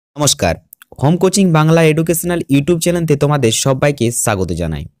নমস্কার, home coaching Bangla educational YouTube চ্যানেলে তোমাদের সবাইকে স্বাগত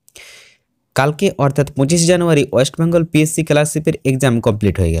জানাই। কালকে অর্থাৎ 25 জানুয়ারি ওয়েস্ট বেঙ্গল পিএসসি স্কলারশিপের এক্সাম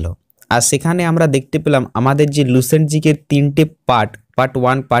কমপ্লিট হয়ে গেল। আর সেখানে আমরা দেখতে পেলাম আমাদের যে লুসেন্ট জিকের 3টে পার্ট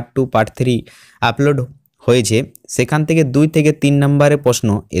 1, পার্ট 2, পার্ট 3 আপলোড হয়েছে, সেখান থেকে 2 থেকে 3 নম্বরের প্রশ্ন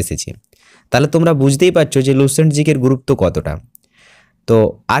এসেছে। তাহলে তোমরা বুঝতেই পারছো যে লুসেন্ট জিকের গুরুত্ব কতটা। তো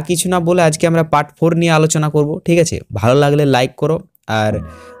আর কিছু না বলে আজকে আমরা পার্ট 4 নিয়ে আলোচনা করব। ঠিক আছে, ভালো লাগলে লাইক করো আর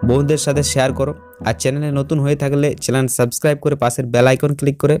বন্ধুদের সাথে শেয়ার করো। আর চ্যানেলে নতুন হয়ে থাকলে চ্যানেল সাবস্ক্রাইব করে পাশের বেল আইকন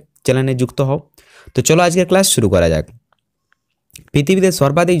ক্লিক করে চ্যানেলে যুক্ত হও। তো চলো আজকের ক্লাস শুরু করা যাক। পৃথিবীতে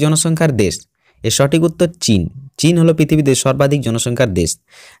সর্বাধিক জনসংখ্যার দেশ, এর সঠিক উত্তর চীন। চীন হলো পৃথিবীতে সর্বাধিক জনসংখ্যার দেশ।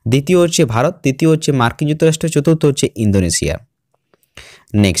 দ্বিতীয় হচ্ছে ভারত, তৃতীয় হচ্ছে মার্কিন যুক্তরাষ্ট্র, চতুর্থ হচ্ছে ইন্দোনেশিয়া।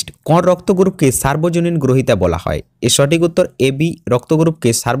 নেক্সট, কোন রক্ত গ্রুপকে সার্বজনীন গ্রহিতা বলা হয়? এর সঠিক উত্তর এবি রক্ত গ্রুপকে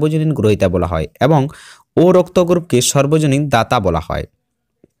সার্বজনীন গ্রহিতা বলা হয় এবং ও রক্ত গ্রুপকে সর্বজনীন দাতা বলা হয়।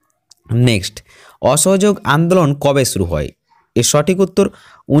 নেক্সট, অসহযোগ আন্দোলন কবে শুরু হয়? এর সঠিক উত্তর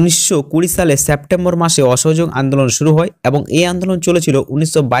 1920 সালে সেপ্টেম্বর মাসে অসহযোগ আন্দোলন শুরু হয় এবং এই আন্দোলন চলেছিল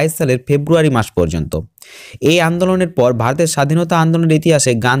 1922 সালের ফেব্রুয়ারি মাস পর্যন্ত। এই আন্দোলনের পর ভারতের স্বাধীনতা আন্দোলনের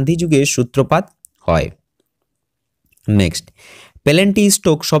ইতিহাসে গান্ধী যুগের সূত্রপাত হয়। নেক্সট, পেলেন্টি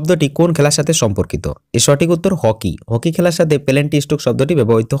স্ট্রোক শব্দটি কোন খেলার সাথে সম্পর্কিত? এর সঠিক উত্তর হকি। হকি খেলার সাথে পেলেন্টি স্ট্রোক শব্দটি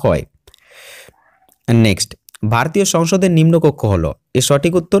ব্যবহৃত হয়। নেক্সট, ভারতীয় সংসদের নিম্নকক্ষ হলো? এর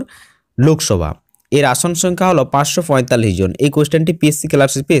সঠিক উত্তর লোকসভা। এর আসন সংখ্যা হলো 545 জন। এই কোশ্চেনটি পিএসসি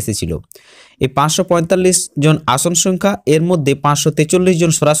স্কলারশিপে এসেছিল। এই 545 জন আসন সংখ্যা, এর মধ্যে 543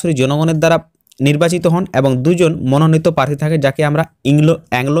 জন সরাসরি জনগণের দ্বারা নির্বাচিত হন এবং 2 জন মনোনীত প্রার্থী থাকে, যাকে আমরা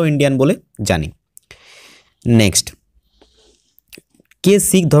অ্যাংলো ইন্ডিয়ান বলে জানি। নেক্সট, কে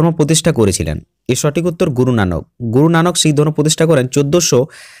শিখ ধর্ম প্রতিষ্ঠা করেছিলেন? এর সঠিক উত্তর গুরু নানক। গুরু নানক শিখ ধর্ম প্রতিষ্ঠা করেন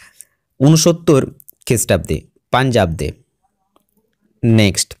 1469 খ্রিস্টাব্দে পাঞ্জাবে।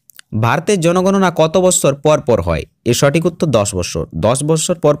 নেক্সট, ভারতের জনগণনা কত বছর পর পর হয়? এর সঠিক উত্তর 10 বছর। 10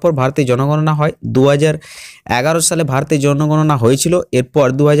 বছর পর পর ভারতের জনগণনা হয়। 2011 সালে ভারতের জনগণনা হয়েছিল, এরপর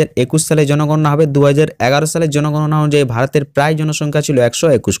 2021 সালে জনগণনা হবে। 2011 সালের জনগণনা অনুযায়ী ভারতের প্রায় জনসংখ্যা ছিল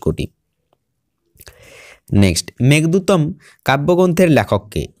 121 কোটি। নেক্সট, মেঘদূতম কাব্যগ্রন্থের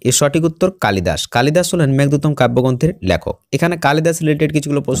লেখককে? এর সঠিক উত্তর কালিদাস। কালিদাস হলেন মেঘদূতম কাব্যগ্রন্থের লেখক। এখানে কালিদাস রিলেটেড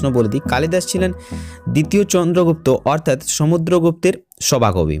কিছুগুলো প্রশ্ন বলে দিই। কালিদাস ছিলেন দ্বিতীয় চন্দ্রগুপ্ত অর্থাৎ সমুদ্রগুপ্তের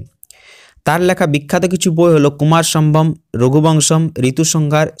সভাকবি। তার লেখা বিখ্যাত কিছু বই হলো কুমার সম্ভব, রঘুবংশম,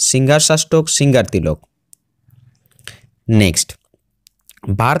 ঋতুসংহার, সিংহার শাষ্টক, সিংহার তিলক। নেক্সট,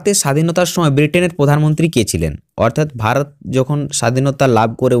 ভারতের স্বাধীনতার সময় ব্রিটেনের প্রধানমন্ত্রী কে ছিলেন? অর্থাৎ ভারত যখন স্বাধীনতা লাভ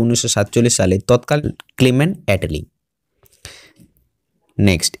করে 1947 সালে, তৎকাল ক্লেমেন্ট অ্যাটলি।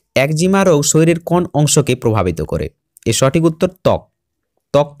 নেক্সট, একজিমা রোগ শরীরের কোন অংশকে প্রভাবিত করে? এর সঠিক উত্তর ত্বক।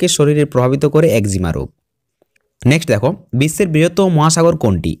 ত্বককে শরীরে প্রভাবিত করে একজিমা রোগ। নেক্সট দেখো, বিশ্বের বৃহত্তম মহাসাগর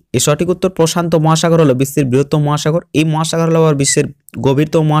কোনটি? এর সঠিক উত্তর প্রশান্ত মহাসাগর হলো বিশ্বের বৃহত্তম মহাসাগর। এই মহাসাগর হলো আবার বিশ্বের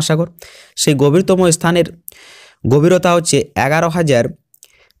গভীরতম মহাসাগর। সেই গভীরতম স্থানের গভীরতা হচ্ছে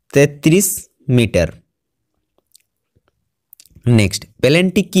 11,033 মিটার। নেক্সট,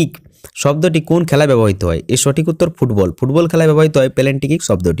 পেলেন্টি কিক শব্দটি কোন খেলায় ব্যবহৃত হয়? এর সঠিক উত্তর ফুটবল। ফুটবল খেলায় ব্যবহৃত হয় পেলেন্টি কিক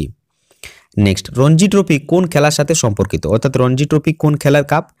শব্দটি। নেক্সট, রঞ্জি ট্রফি কোন খেলার সাথে সম্পর্কিত? অর্থাৎ রঞ্জি ট্রফি কোন খেলার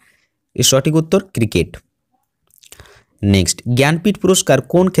কাপ? এর সঠিক উত্তর ক্রিকেট। নেক্সট, জ্ঞানপীঠ পুরস্কার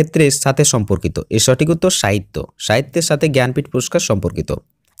কোন ক্ষেত্রের সাথে সম্পর্কিত? এর সঠিক উত্তর সাহিত্য। সাহিত্যের সাথে জ্ঞানপীঠ পুরস্কার সম্পর্কিত।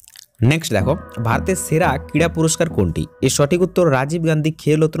 নেক্সট দেখো, ভারতের সেরা ক্রীড়া পুরস্কার কোনটি? এর সঠিক উত্তর রাজীব গান্ধী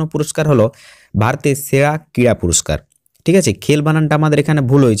খেলরত্ন পুরস্কার হলো ভারতের সেরা ক্রীড়া পুরস্কার। ঠিক আছে, খেল বানানটা আমাদের এখানে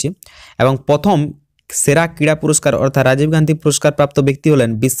ভুল হয়েছে। এবং প্রথম সেরা ক্রীড়া পুরস্কার অর্থাৎ রাজীব গান্ধী পুরস্কার প্রাপ্ত ব্যক্তি হলেন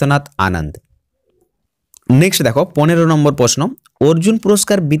বিশ্বনাথ আনন্দ। নেক্সট দেখো, 15 নম্বর প্রশ্ন, অর্জুন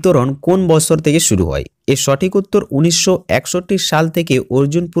পুরস্কার বিতরণ কোন বছর থেকে শুরু হয়? এর সঠিক উত্তর 1961 সাল থেকে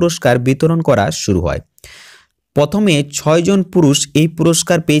অর্জুন পুরস্কার বিতরণ করা শুরু হয়। প্রথমে 6 জন পুরুষ এই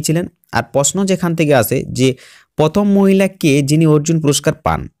পুরস্কার পেয়েছিলেন। আর প্রশ্ন যেখান থেকে আসে যে প্রথম মহিলা কে যিনি অর্জুন পুরস্কার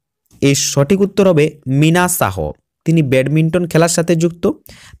পান? এর সঠিক উত্তর হবে মীনা সাহ। তিনি ব্যাডমিন্টন খেলার সাথে যুক্ত।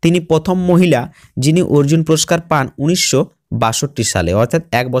 তিনি প্রথম মহিলা যিনি অর্জুন পুরস্কার পান 1962 সালে, অর্থাৎ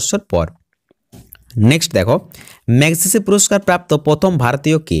 1 বছর পর। নেক্সট দেখো, ম্যাগসেসে পুরস্কার প্রাপ্ত প্রথম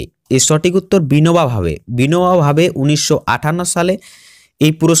ভারতীয় কে? এর সঠিক উত্তর বিনোবা ভাবে। বিনোবা ভাবে 1958 সালে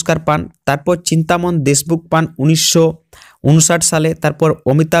এই পুরস্কার পান। তারপর চিন্তামন দেশমুখ পান 1959 সালে। তারপর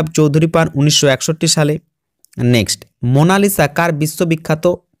অমিতাভ চৌধুরী পান 1961 সালে। নেক্সট, মোনালিসা কার বিশ্ববিখ্যাত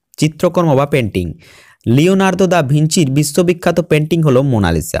চিত্রকর্ম বা পেন্টিং? লিওনার্দো দা ভিঞ্চির বিশ্ববিখ্যাত পেন্টিং হলো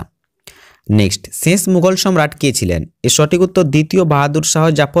মোনালিসা। নেক্সট, শেষ মুঘল সম্রাট কে ছিলেন? এর সঠিক উত্তর দ্বিতীয় বাহাদুর শাহ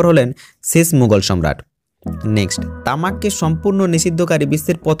জাফর হলেন শেষ মুঘল সম্রাট। নেক্সট, তামাককে সম্পূর্ণ নিষিদ্ধকারী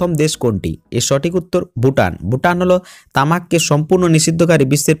বিশ্বের প্রথম দেশ কোনটি? এর সঠিক উত্তর ভুটান। ভুটান হলো তামাককে সম্পূর্ণ নিষিদ্ধকারী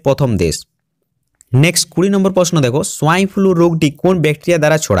বিশ্বের প্রথম দেশ। নেক্সট 20 নম্বর প্রশ্ন দেখো, সোয়াইন ফ্লু রোগটি কোন ব্যাকটেরিয়া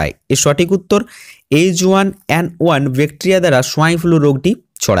দ্বারা ছড়ায়? এর সঠিক উত্তর H1N1 ব্যাকটেরিয়া দ্বারা সোয়াইন ফ্লু রোগটি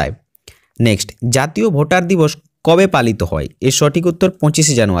ছড়ায়। নেক্সট, জাতীয় ভোটার দিবস কবে পালিত হয়? এর সঠিক উত্তর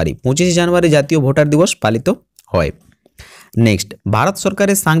 25শে জানুয়ারি। 25শে জানুয়ারি জাতীয় ভোটার দিবস পালিত হয়। নেক্সট, ভারত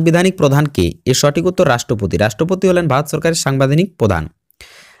সরকারের সাংবিধানিক প্রধান কে? এর সঠিক উত্তর রাষ্ট্রপতি। রাষ্ট্রপতি হলেন ভারত সরকারের সাংবিধানিক প্রধান।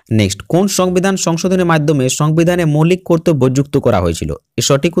 নেক্সট, কোন সংবিধান সংশোধনের মাধ্যমে সংবিধানে মৌলিক কর্তব্য যুক্ত করা হয়েছিল? এর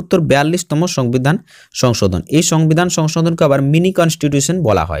সঠিক উত্তর 42তম সংবিধান সংশোধন। এই সংবিধান সংশোধনকে আবার মিনি কনস্টিটিউশন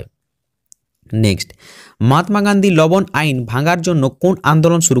বলা হয়। নেক্সট, মহাত্মা গান্ধী লবণ আইন ভাঙার জন্য কোন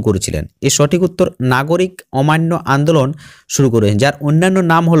আন্দোলন শুরু করেছিলেন? এর সঠিক উত্তর নাগরিক অমান্য আন্দোলন শুরু করেছেন, যার অন্যান্য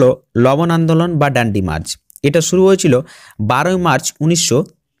নাম হলো লবণ আন্দোলন বা ডান্ডি মার্চ। এটা শুরু হয়েছিল 12 মার্চ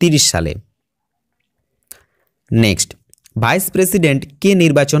 1930 সালে। নেক্সট, ভাইস প্রেসিডেন্ট কে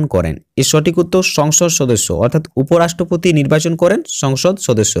নির্বাচন করেন? এর সঠিক উত্তর সংসদ সদস্য, অর্থাৎ উপরাষ্ট্রপতি নির্বাচন করেন সংসদ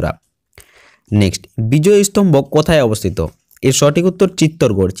সদস্যরা। নেক্সট, বিজয় স্তম্ভ কোথায় অবস্থিত? এর সঠিক উত্তর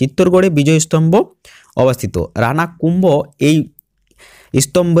চিত্তরগড়। চিত্তরগড়ে বিজয় স্তম্ভ অবস্থিত। রানা কুম্ভ এই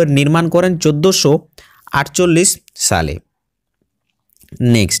স্তম্ভের নির্মাণ করেন 1448 সালে।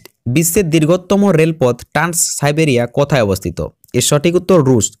 নেক্সট, বিশ্বের দীর্ঘতম রেলপথ ট্রান্স সাইবেরিয়া কোথায় অবস্থিত? এর সঠিক উত্তর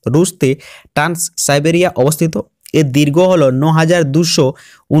রুশ। রুশতে ট্রান্স সাইবেরিয়া অবস্থিত। এর দীর্ঘ হল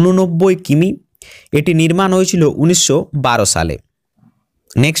 9289 কিমি। এটি নির্মাণ হয়েছিল 1912 সালে।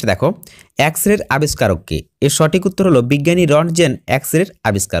 নেক্সট দেখো, এক্স-রের আবিষ্কারক কে? এর সঠিক উত্তর হলো বিজ্ঞানী রন্টজেন এক্স-রের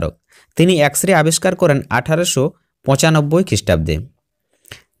আবিষ্কারক। তিনি এক্স-রে আবিষ্কার করেন 1895 খ্রিস্টাব্দে।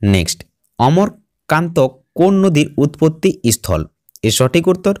 নেক্সট, অমরকান্তক কোন নদীর উৎপত্তি স্থল? এর সঠিক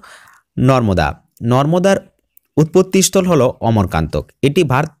উত্তর নর্মদা। নর্মদার উৎপত্তি স্থল হলো অমরকান্তক। এটি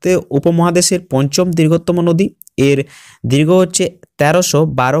ভারতীয় উপমহাদেশের পঞ্চম দীর্ঘতম নদী। এর দীর্ঘ হচ্ছে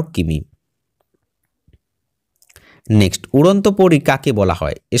 1312 কিমি। নেক্সট, উড়ন্ত পরী কাকে বলা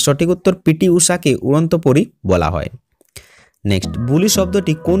হয়? এর সঠিক উত্তর পিটি ঊষাকে উড়ন্ত পরী বলা হয়। নেক্সট, বুলি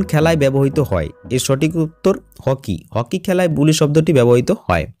শব্দটি কোন খেলায় ব্যবহৃত হয়? এর সঠিক উত্তর হকি। হকি খেলায় বুলি শব্দটি ব্যবহৃত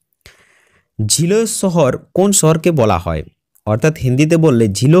হয়। ঝিলের শহর কোন শহরকে বলা হয়? অর্থাৎ হিন্দিতে বললে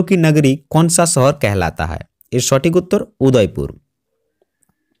ঝিলো কি নগরী কোন সা শহর कहलाता है? এর সঠিক উত্তর উদয়পুর।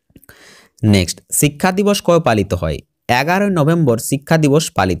 নেক্সট, শিক্ষা দিবস কবে পালিত হয়? 11 নভেম্বর শিক্ষা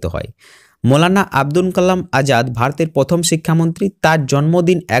দিবস পালিত হয়। মৌলানা আব্দুল কালাম আজাদ ভারতের প্রথম শিক্ষামন্ত্রী। তার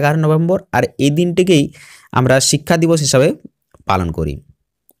জন্মদিন 11 নভেম্বর, আর এই দিনটিকেই আমরা শিক্ষা দিবস হিসাবে পালন করি।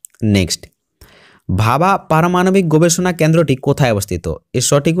 নেক্সট, ভাবা পারমাণবিক গবেষণা কেন্দ্রটি কোথায় অবস্থিত? এর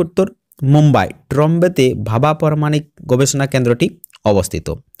সঠিক উত্তর মুম্বাই ট্রম্বেতে ভাবা পারমাণবিক গবেষণা কেন্দ্রটি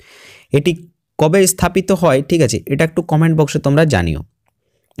অবস্থিত। এটি কবে স্থাপিত হয়, ঠিক আছে, এটা একটু কমেন্ট বক্সে তোমরা জানিও।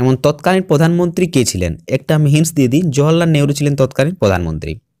 এমন তৎকালীন প্রধানমন্ত্রী কে ছিলেন? একটা আমি হিন্টস দিয়ে দিই, জওহরলাল নেহরু ছিলেন তৎকালীন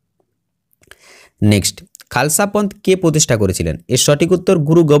প্রধানমন্ত্রী। নেক্সট, খালসা পন্থ কে প্রতিষ্ঠা করেছিলেন? এর সঠিক উত্তর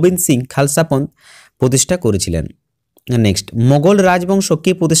গুরু গোবিন্দ সিং খালসা পন্থ প্রতিষ্ঠা করেছিলেন। নেক্সট, মোগল রাজবংশ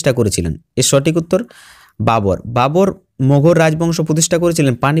কে প্রতিষ্ঠা করেছিলেন? এর সঠিক উত্তর বাবর। বাবর মোগল রাজবংশ প্রতিষ্ঠা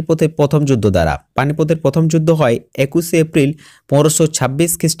করেছিলেন পানিপথের প্রথম যুদ্ধ দ্বারা। পানিপথের প্রথম যুদ্ধ হয় 21 এপ্রিল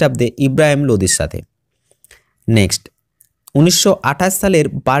 1526 খ্রিস্টাব্দে ইব্রাহিম লোদির সাথে। নেক্সট, 1928 সালের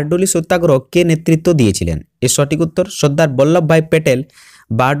বারডোলি সত্যাগ্রহ কে নেতৃত্ব দিয়েছিলেন? এর সঠিক উত্তর সর্দার বল্লভভাই প্যাটেল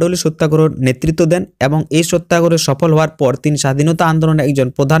বারডোলি সত্যাগ্রহ নেতৃত্ব দেন, এবং এই সত্যাগ্রহ সফল হওয়ার পর তিনি স্বাধীনতা আন্দোলনের একজন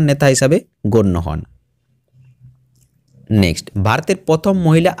প্রধান নেতা হিসাবে গণ্য হন। নেক্সট, ভারতের প্রথম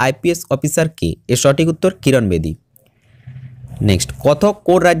মহিলা আইপিএস অফিসার কে? এর সঠিক উত্তর কিরণ বেদী। নেক্সট, কথক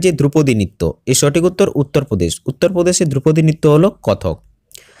কোন রাজ্যে ধ্রুপদী নৃত্য? এর সঠিক উত্তর উত্তরপ্রদেশ। উত্তরপ্রদেশে ধ্রুপদী নৃত্য হলো কথক।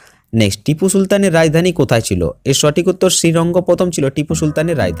 নেক্সট, টিপু সুলতানের রাজধানী কোথায় ছিল? এর সঠিক উত্তর শ্রীরঙ্গপত্তম ছিল টিপু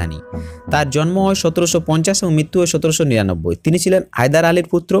সুলতানের রাজধানী। তার জন্ম হয় 1750 এবং মৃত্যু হয় 1799। তিনি ছিলেন হায়দার আলীর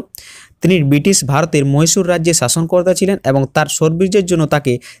পুত্র। তিনি ব্রিটিশ ভারতের মহীশূর রাজ্যে শাসনকর্তা ছিলেন, এবং তার শৌর্যের জন্য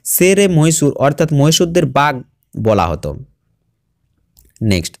তাকে শেরে মহীশূর অর্থাৎ মহীশূরদের বাঘ বলা হতো।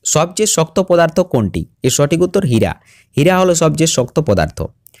 নেক্সট, সবচেয়ে শক্ত পদার্থ কোনটি? এর সঠিক উত্তর হীরা। হীরা হলো সবচেয়ে শক্ত পদার্থ।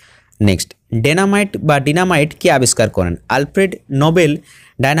 নেক্সট, ডায়নামাইট বা ডিনামাইট কে আবিষ্কার করেন? আলফ্রেড নোবেল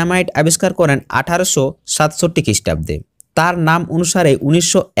ডায়নামাইট আবিষ্কার করেন 1867 খ্রিস্টাব্দে। তার নাম অনুসারে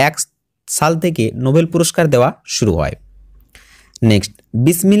 1901 সাল থেকে নোবেল পুরস্কার দেওয়া শুরু হয়। নেক্সট,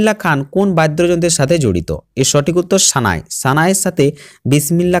 বিসমিল্লাহ খান কোন বাদ্যযন্ত্রের সাথে জড়িত? এর সঠিক উত্তর সানাই। সানাইয়ের সাথে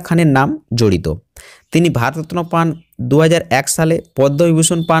বিসমিল্লাহ খানের নাম জড়িত। তিনি ভারতরত্ন পান 2001 সালে,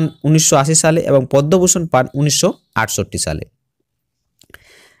 পদ্মবিভূষণ পান 1980 সালে, এবং পদ্মভূষণ পান 1968 সালে।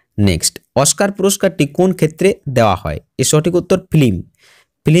 নেক্সট, অস্কার পুরস্কারটি কোন ক্ষেত্রে দেওয়া হয়? এর সঠিক উত্তর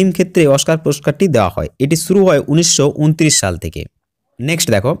ফিল্ম ক্ষেত্রে অস্কার পুরস্কারটি দেওয়া হয়। এটি শুরু হয় 1929 সাল থেকে।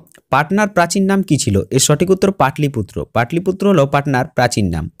 নেক্সট দেখো, পাটনার প্রাচীন নাম কি ছিল? এর সঠিক উত্তর পাটলিপুত্র। পাটলিপুত্র হলো পাটনার প্রাচীন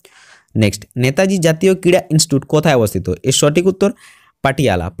নাম। নেক্সট, নেতাজি জাতীয় ক্রীড়া ইনস্টিটিউট কোথায় অবস্থিত? এর সঠিক উত্তর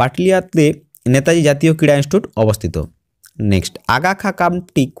পাটিয়ালা। পাটলিয়াতে নেতাজি জাতীয় ক্রীড়া ইনস্টিটিউট অবস্থিত। নেক্সট, আগা খা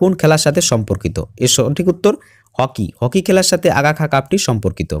কাপটি কোন খেলার সাথে সম্পর্কিত? এর সঠিক উত্তর হকি। হকি খেলার সাথে আগা খা কাপটি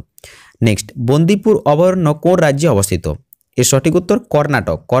সম্পর্কিত। নেক্সট, বন্দিপুর অভয়ারণ্য কোন রাজ্যে অবস্থিত? এর সঠিক উত্তর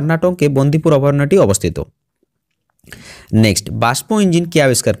কর্ণাটক। কর্ণাটকে বন্দিপুর অভয়ারণ্যটি অবস্থিত। নেক্সট, বাষ্প ইঞ্জিন কে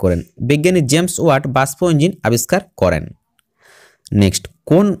আবিষ্কার করেন? বিজ্ঞানী জেমস ওয়াট বাষ্প ইঞ্জিন আবিষ্কার করেন। নেক্সট,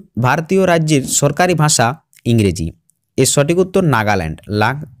 কোন ভারতীয় রাজ্যের সরকারি ভাষা ইংরেজি? এর সঠিক উত্তর নাগাল্যান্ড।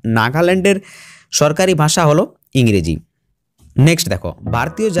 নাগাল্যান্ডের সরকারি ভাষা হলো ইংরেজি। নেক্সট দেখো,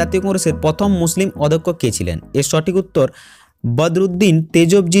 ভারতীয় জাতীয় কংগ্রেসের প্রথম মুসলিম অধ্যক্ষ কে ছিলেন? এর সঠিক উত্তর বদরুদ্দিন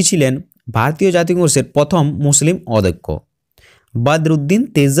তেজবজি ছিলেন ভারতীয় জাতীয় কংগ্রেসের প্রথম মুসলিম অধ্যক্ষ, বদরুদ্দিন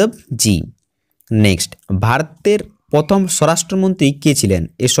তেজবজি। নেক্সট, ভারতের প্রথম স্বরাষ্ট্রমন্ত্রী কে ছিলেন?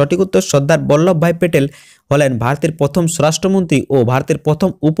 এর সঠিক উত্তর সর্দার বল্লভভাই প্যাটেল হলেন ভারতের প্রথম স্বরাষ্ট্রমন্ত্রী ও ভারতের প্রথম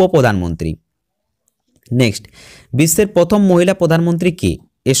উপপ্রধানমন্ত্রী। নেক্সট, বিশ্বের প্রথম মহিলা প্রধানমন্ত্রী কে?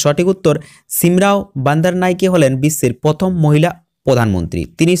 এর সঠিক উত্তর সিমরাও বান্দারনাইকে হলেন বিশ্বের প্রথম মহিলা প্রধানমন্ত্রী।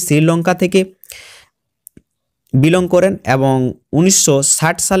 তিনি শ্রীলঙ্কা থেকে বিলং করেন এবং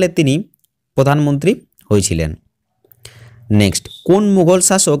 1960 সালে তিনি প্রধানমন্ত্রী হয়েছিলেন। নেক্সট, কোন মুঘল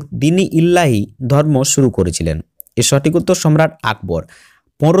শাসক দ্বীন-ই ইলাহি ধর্ম শুরু করেছিলেন? এর সঠিক উত্তর সম্রাট আকবর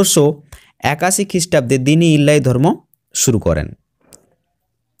 1581 খ্রিস্টাব্দে দ্বীন-ই ইলাহি ধর্ম শুরু করেন।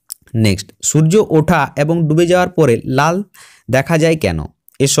 নেক্সট, সূর্য ওঠা এবং ডুবে যাওয়ার পরে লাল দেখা যায় কেন?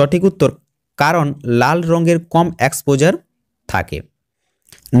 এর সঠিক উত্তর কারণ লাল রঙের কম এক্সপোজার থাকে।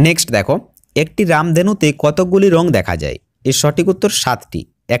 নেক্সট দেখো, একটি রামধেনুতে কতগুলি রং দেখা যায়? এর সঠিক উত্তর 7টি।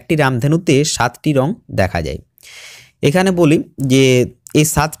 একটি রামধেনুতে 7টি রং দেখা যায়। এখানে বলি যে এই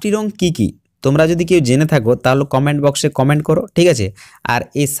 7টি রং কি কি? তোমরা যদি কেউ জেনে থাকো তাহলে কমেন্ট বক্সে কমেন্ট করো, ঠিক আছে। আর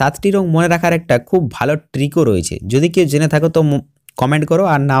এই 7টি রং মনে রাখার একটা খুব ভালো ট্রিকও রয়েছে, যদি কেউ জেনে থাকো তো কমেন্ট করো,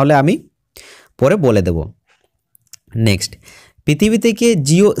 আর না হলে আমি পরে বলে দেব। নেক্সট, পৃথিবী থেকে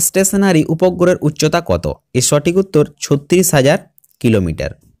জিও স্টেশনারি উপগ্রহের উচ্চতা কত? এর সঠিক উত্তর 36,000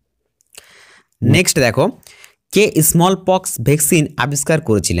 কিলোমিটার। নেক্সট দেখো, কে স্মল পক্স ভ্যাকসিন আবিষ্কার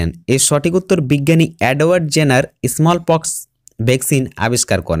করেছিলেন? এর সঠিক উত্তর বিজ্ঞানী Edward Jenner small pox vaccine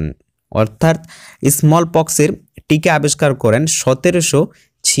আবিষ্কার করেন, অর্থাৎ স্মল পক্সের টিকা আবিষ্কার করেন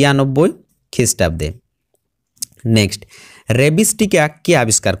 1796 খ্রিস্টাব্দে। নেক্সট, রেবিস টিকা কে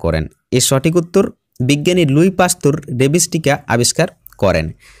আবিষ্কার করেন? এর সঠিক উত্তর বিজ্ঞানী লুই পাস্তুর রেবিস টিকা আবিষ্কার করেন।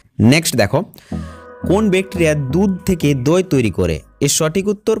 নেক্সট দেখো, কোন ব্যাকটেরিয়া দুধ থেকে দই তৈরি করে? এর সঠিক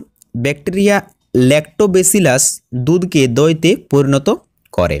উত্তর ব্যাকটেরিয়া ল্যাক্টোবেসিলাস দুধকে দইতে পরিণত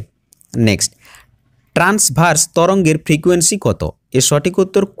করে। নেক্সট, ট্রান্সভার্স তরঙ্গের ফ্রিকোয়েন্সি কত? এর সঠিক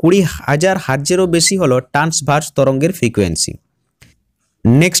উত্তর 20,000 হার্জেরও বেশি হলো ট্রান্সভার্স তরঙ্গের ফ্রিকোয়েন্সি।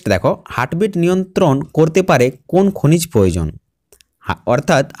 নেক্সট দেখো, হার্টবিট নিয়ন্ত্রণ করতে পারে কোন খনিজ প্রয়োজন?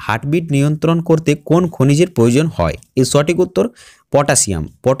 অর্থাৎ হার্টবিট নিয়ন্ত্রণ করতে কোন খনিজের প্রয়োজন হয়? এর সঠিক উত্তর পটাশিয়াম।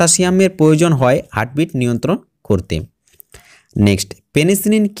 পটাশিয়ামের প্রয়োজন হয় হার্টবিট নিয়ন্ত্রণ করতে। নেক্সট,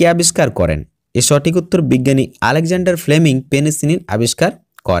 পেনিসিলিন কে আবিষ্কার করেন? এর সঠিক উত্তর বিজ্ঞানী আলেকজান্ডার ফ্লেমিং পেনিসিলিন আবিষ্কার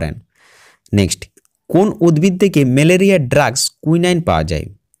করেন। নেক্সট, কোন উদ্ভিদ থেকে ম্যালেরিয়া ড্রাগস কুইনাইন পাওয়া যায়?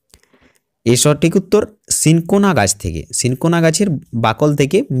 এর সঠিক উত্তর সিনকোনা গাছ থেকে। সিনকোনা গাছের বাকল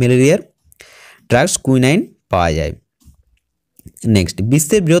থেকে ম্যালেরিয়ার ড্রাগস কুইনাইন পাওয়া যায়। নেক্সট,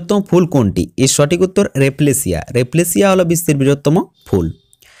 বিশ্বের বৃহত্তম ফুল কোনটি? এর সঠিক উত্তর রেপ্লেসিয়া। রেপ্লেসিয়া হলো বিশ্বের বৃহত্তম ফুল।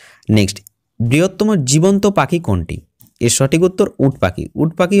 নেক্সট, বৃহত্তম জীবন্ত পাখি কোনটি? এর সঠিক উত্তর উট পাখি। উট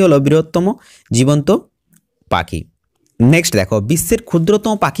পাখি হলো বৃহত্তম জীবন্ত পাখি। নেক্সট দেখো, বিশ্বের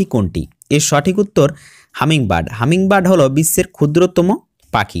ক্ষুদ্রতম পাখি কোনটি? এর সঠিক উত্তর হামিংবার্ড। হামিংবার্ড হলো বিশ্বের ক্ষুদ্রতম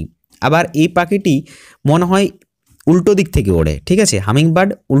পাখি। আবার এই পাখিটি মনে হয় উল্টো দিক থেকে ওড়ে, ঠিক আছে,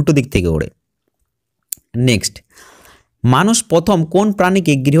 হামিংবার্ড উল্টো দিক থেকে ওড়ে। নেক্সট, মানুষ প্রথম কোন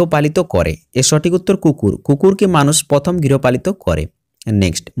প্রাণীকে গৃহপালিত করে? এর সঠিক উত্তর কুকুর। কুকুরকে মানুষ প্রথম গৃহপালিত করে।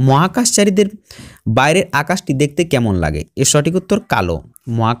 নেক্সট, মহাকাশচারীদের বাইরের আকাশটি দেখতে কেমন লাগে? এর সঠিক উত্তর কালো।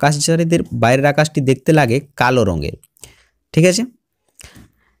 মহাকাশচারীদের বাইরের আকাশটি দেখতে লাগে কালো রঙের, ঠিক আছে।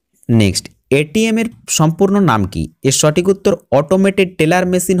 নেক্সট, এটিএম এর সম্পূর্ণ নাম কি? এর সঠিক উত্তর অটোমেটেড টেলার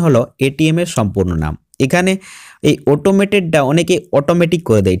মেশিন হলো এটিএম এর সম্পূর্ণ নাম। এখানে এই অটোমেটেডটা অনেকে অটোমেটিক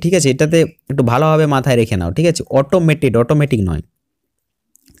করে দেয়, ঠিক আছে, এটাতে একটু ভালোভাবে মাথায় রেখে নাও, ঠিক আছে, অটোমেটেড, অটোমেটিক নয়।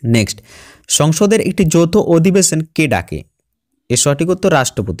 নেক্সট, সংসদের একটি যৌথ অধিবেশন কে ডাকে? এর সঠিক উত্তর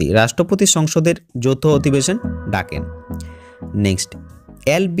রাষ্ট্রপতি। রাষ্ট্রপতি সংসদের যৌথ অধিবেশন ডাকেন। নেক্সট,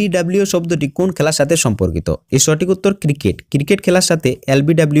 এলবিডব্লিউ শব্দটি কোন খেলার সাথে সম্পর্কিত? এর সঠিক উত্তর ক্রিকেট। ক্রিকেট খেলার সাথে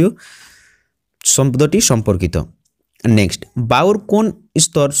এলবিডব্লিউ শব্দটি সম্পর্কিত। নেক্সট, বায়ুর কোন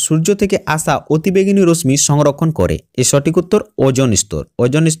স্তর সূর্য থেকে আসা অতিবেগুনি রশ্মি সংরক্ষণ করে? এর সঠিক উত্তর ওজোন স্তর।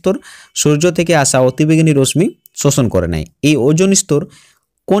 ওজোন স্তর সূর্য থেকে আসা অতিবেগুনি রশ্মি শোষণ করে নেয়। এই ওজোন স্তর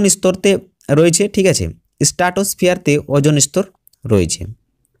কোন স্তরতে রয়েছে? ঠিক আছে, স্ট্র্যাটোস্ফিয়ারতে ওজোন স্তর রয়েছে।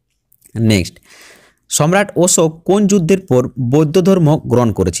 নেক্সট, সম্রাট অশোক কোন যুদ্ধের পর বৌদ্ধ ধর্ম গ্রহণ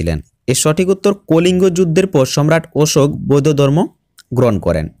করেছিলেন? এর সঠিক উত্তর কলিঙ্গ যুদ্ধের পর সম্রাট অশোক বৌদ্ধ ধর্ম গ্রহণ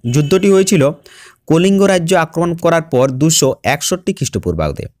করেন। যুদ্ধটি হয়েছিল কলিঙ্গ রাজ্য আক্রমণ করার পর 261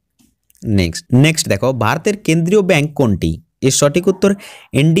 খ্রিস্টপূর্বাব্দে। নেক্সট দেখো, ভারতের কেন্দ্রীয় ব্যাংক কোনটি? এর সঠিক উত্তর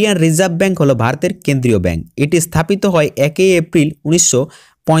ইন্ডিয়ান রিজার্ভ ব্যাংক হলো ভারতের কেন্দ্রীয় ব্যাংক। এটি স্থাপিত হয় 1 এপ্রিল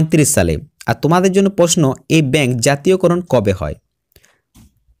 1935 সালে। আর তোমাদের জন্য প্রশ্ন, এই ব্যাংক জাতীয়করণ কবে হয়?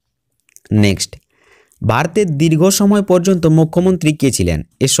 নেক্সট, ভারতের দীর্ঘ সময় পর্যন্ত মুখ্যমন্ত্রী কে ছিলেন?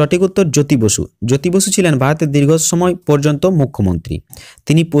 এর সঠিক উত্তর জ্যোতি বসু। জ্যোতি বসু ছিলেন ভারতের দীর্ঘ সময় পর্যন্ত মুখ্যমন্ত্রী।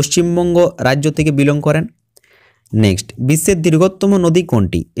 তিনি পশ্চিমবঙ্গ রাজ্য থেকে বিলং করেন। নেক্সট, বিশ্বের দীর্ঘতম নদী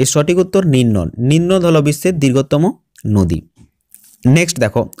কোনটি? এর সঠিক উত্তর নীলনদ। নীলনদ হল বিশ্বের দীর্ঘতম নদী। নেক্সট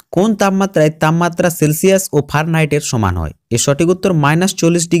দেখো, কোন তাপমাত্রায় তাপমাত্রা সেলসিয়াস ও ফারেনহাইটের সমান হয়? এর সঠিক উত্তর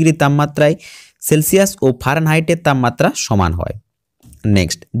 -40 ডিগ্রি তাপমাত্রায় সেলসিয়াস ও ফারেনহাইটের তাপমাত্রা সমান হয়।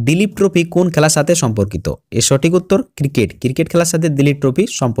 নেক্সট, দিলীপ ট্রফি কোন খেলার সাথে সম্পর্কিত? এর সঠিক উত্তর ক্রিকেট। ক্রিকেট খেলার সাথে দিলীপ ট্রফি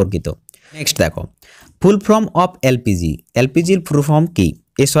সম্পর্কিত। নেক্সট দেখো, full form of LPG. এলপিজির full form কি?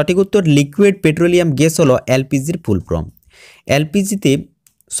 এর সঠিক উত্তর লিকুইড পেট্রোলিয়াম গ্যাস হলো এলপিজির ফুল ফর্ম। এলপিজিতে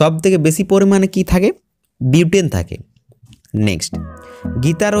সব থেকে বেশি পরিমাণে কি থাকে? বিউটেন থাকে। নেক্সট,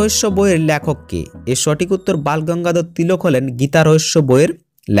 গীতা রহস্য বইয়ের লেখক কে? এর সঠিক উত্তর বাল গঙ্গাধর তিলক হলেন গীতা রহস্য বইয়ের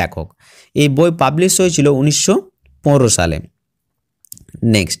লেখক। এই বই পাবলিশ হয়েছিল 1915 সালে।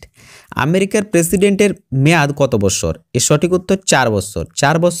 নেক্সট, আমেরিকার প্রেসিডেন্টের মেয়াদ কত বছর? এর সঠিক উত্তর 4 বছর।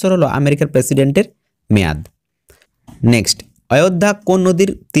 4 বছর হলো আমেরিকার প্রেসিডেন্টের মেয়াদ। নেক্সট, অযোধ্যা কোন নদীর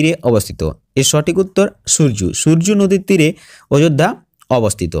তীরে অবস্থিত? এর সঠিক উত্তর সূর্যু। সূর্যু নদীর তীরে অযোধ্যা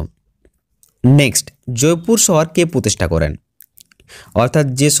অবস্থিত। নেক্সট, জয়পুর শহর কে প্রতিষ্ঠা করেন? অর্থাৎ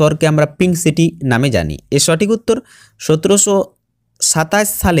যে শহরকে আমরা পিঙ্ক সিটি নামে জানি। এর সঠিক উত্তর 1727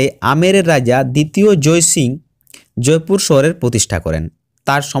 সালে আমেরের রাজা দ্বিতীয় জয় সিং জয়পুর শহরের প্রতিষ্ঠা করেন।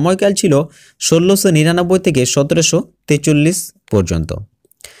 তার সময়কাল ছিল 1699 থেকে 1743 পর্যন্ত।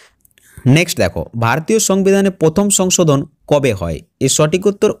 নেক্সট দেখো, ভারতীয় সংবিধানে প্রথম সংশোধন কবে হয়? এর সঠিক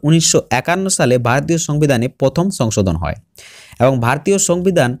উত্তর 1951 সালে ভারতীয় সংবিধানে প্রথম সংশোধন হয় এবং ভারতীয়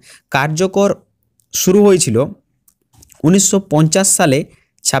সংবিধান কার্যকর শুরু হয়েছিল 1950 সালে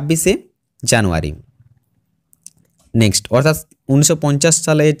 26 জানুয়ারি। নেক্সট, অর্থাৎ 1950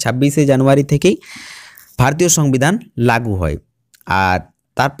 সালে 26 জানুয়ারি থেকেই ভারতীয় সংবিধান লাগু হয়। আর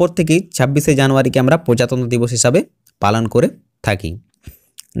তারপর থেকেই 26 জানুয়ারিকে আমরা প্রজাতন্ত্র দিবস হিসাবে পালন করে থাকি।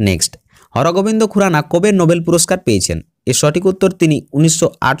 নেক্সট, হরগোবিন্দ খুরানা কবে নোবেল পুরস্কার পেয়েছেন? এর সঠিক উত্তর তিনি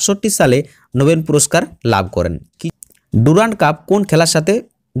 1968 সালে নোবেল পুরস্কার লাভ করেন। ডুরান্ড কাপ কোন খেলার সাথে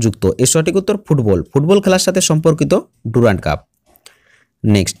যুক্ত? এর সঠিক উত্তর ফুটবল। ফুটবল খেলার সাথে সম্পর্কিত ডুরান্ড কাপ।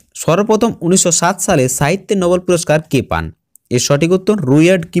 নেক্সট, সর্বপ্রথম 1907 সালে সাহিত্যে নোবেল পুরস্কার কে পান? এর সঠিক উত্তর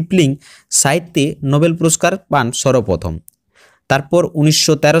রুয়ার্ড কিপলিং সাহিত্যে নোবেল পুরস্কার পান সর্বপ্রথম। তারপর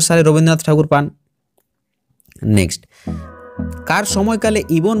 1913 সালে রবীন্দ্রনাথ ঠাকুর পান। নেক্সট, কার সময়কালে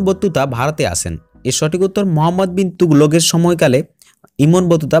ইবন বতুতা ভারতে আসেন? এর সঠিক উত্তর মোহাম্মদ বিন তুগলকের সময়কালে ইবন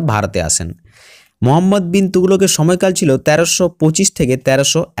বতুতা ভারতে আসেন। মোহাম্মদ বিন তুগলকের সময়কাল ছিল 1325 থেকে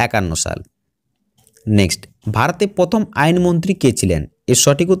 1351 সাল। নেক্সট, ভারতে প্রথম আইনমন্ত্রী কে ছিলেন? এর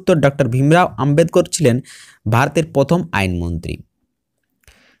সঠিক উত্তর ডক্টর ভীমরাও আম্বেদকর ছিলেন ভারতের প্রথম আইনমন্ত্রী।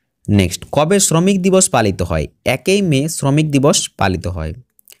 নেক্সট, কবে শ্রমিক দিবস পালিত হয়? 1 মে শ্রমিক দিবস পালিত হয়।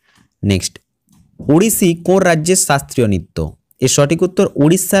 নেক্সট, ওড়িশি কোন রাজ্যের শাস্ত্রীয় নৃত্য? এর সঠিক উত্তর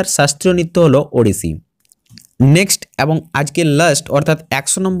উড়িষ্যার শাস্ত্রীয় নৃত্য হলো ওড়িশি। নেক্সট এবং আজকের লাস্ট অর্থাৎ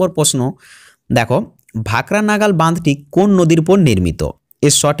 100 নম্বর প্রশ্ন দেখো, ভাকরা নাগাল বাঁধটি কোন নদীর উপর নির্মিত?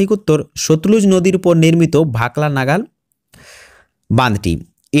 এর সঠিক উত্তর সতলুজ নদীর উপর নির্মিত ভাকরা নাগাল বাঁধটি।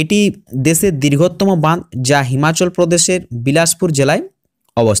 এটি দেশের দীর্ঘতম বাঁধ, যা হিমাচল প্রদেশের বিলাসপুর জেলায়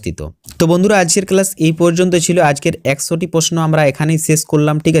অবস্থিত। তো বন্ধুরা, আজকের ক্লাস এই পর্যন্ত ছিল। আজকের 100টি প্রশ্ন আমরা এখানেই শেষ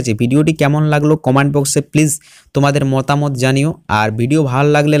করলাম। ঠিক আছে, ভিডিওটি কেমন লাগলো কমেন্ট বক্সে প্লিজ তোমাদের মতামত জানিও। আর ভিডিও ভালো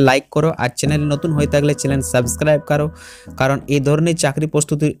লাগলে লাইক করো, আর চ্যানেল নতুন হয়ে থাকলে চ্যানেল সাবস্ক্রাইব করো, কারণ এই ধরনের চাকরি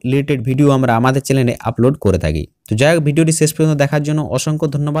প্রস্তুতি রিলেটেড ভিডিও আমরা আমাদের চ্যানেলে আপলোড করে থাকি। তো যাই হোক, ভিডিওটি শেষ পর্যন্ত দেখার জন্য অসংখ্য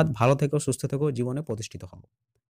ধন্যবাদ। ভালো থেকো, সুস্থ থেকো, জীবনে প্রতিষ্ঠিত হও।